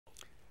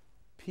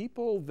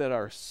People that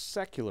are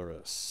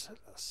secularists,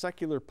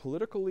 secular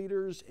political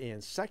leaders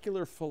and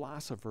secular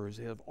philosophers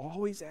have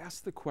always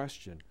asked the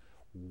question,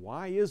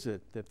 why is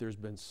it that there's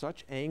been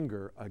such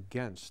anger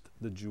against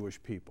the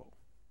Jewish people?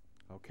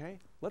 Okay,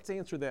 let's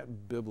answer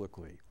that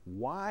biblically.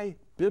 Why,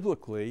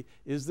 biblically,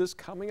 is this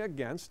coming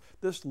against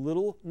this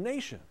little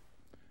nation?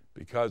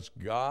 Because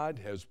God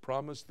has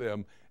promised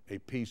them a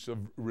piece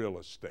of real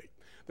estate.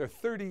 There are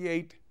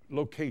 38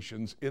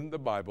 locations in the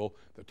Bible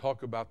that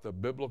talk about the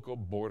biblical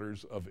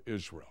borders of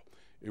Israel.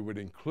 It would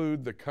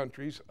include the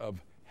countries of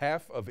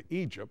half of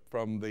Egypt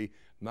from the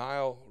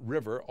Nile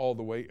River all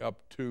the way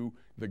up to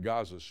the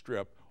Gaza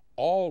Strip,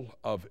 all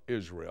of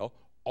Israel,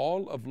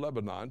 all of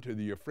Lebanon to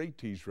the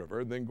Euphrates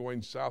River, then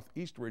going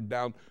southeastward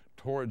down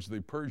towards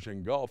the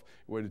Persian Gulf.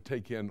 It would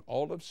take in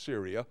all of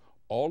Syria,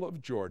 all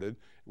of Jordan.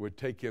 It would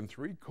take in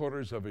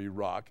 3/4 of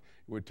Iraq.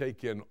 It would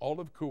take in all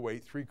of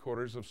Kuwait,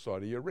 3/4 of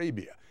Saudi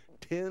Arabia.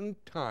 10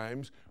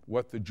 times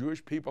what the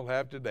Jewish people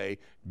have today.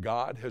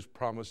 God has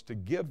promised to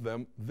give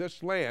them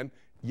this land,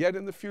 yet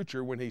in the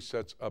future when he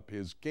sets up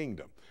his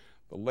kingdom.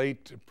 The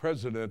late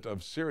president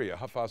of Syria,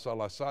 Hafez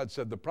al-Assad,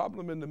 said the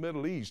problem in the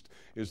Middle East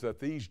is that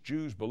these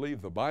Jews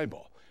believe the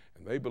Bible,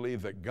 and they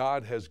believe that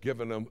God has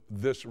given them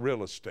this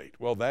real estate.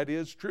 Well, that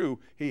is true.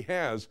 He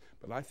has,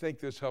 but I think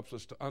this helps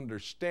us to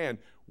understand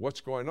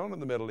what's going on in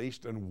the Middle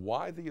East and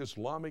why the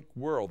Islamic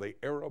world, the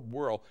Arab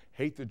world,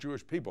 hate the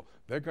Jewish people.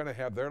 They're going to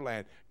have their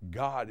land.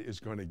 God is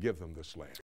going to give them this land.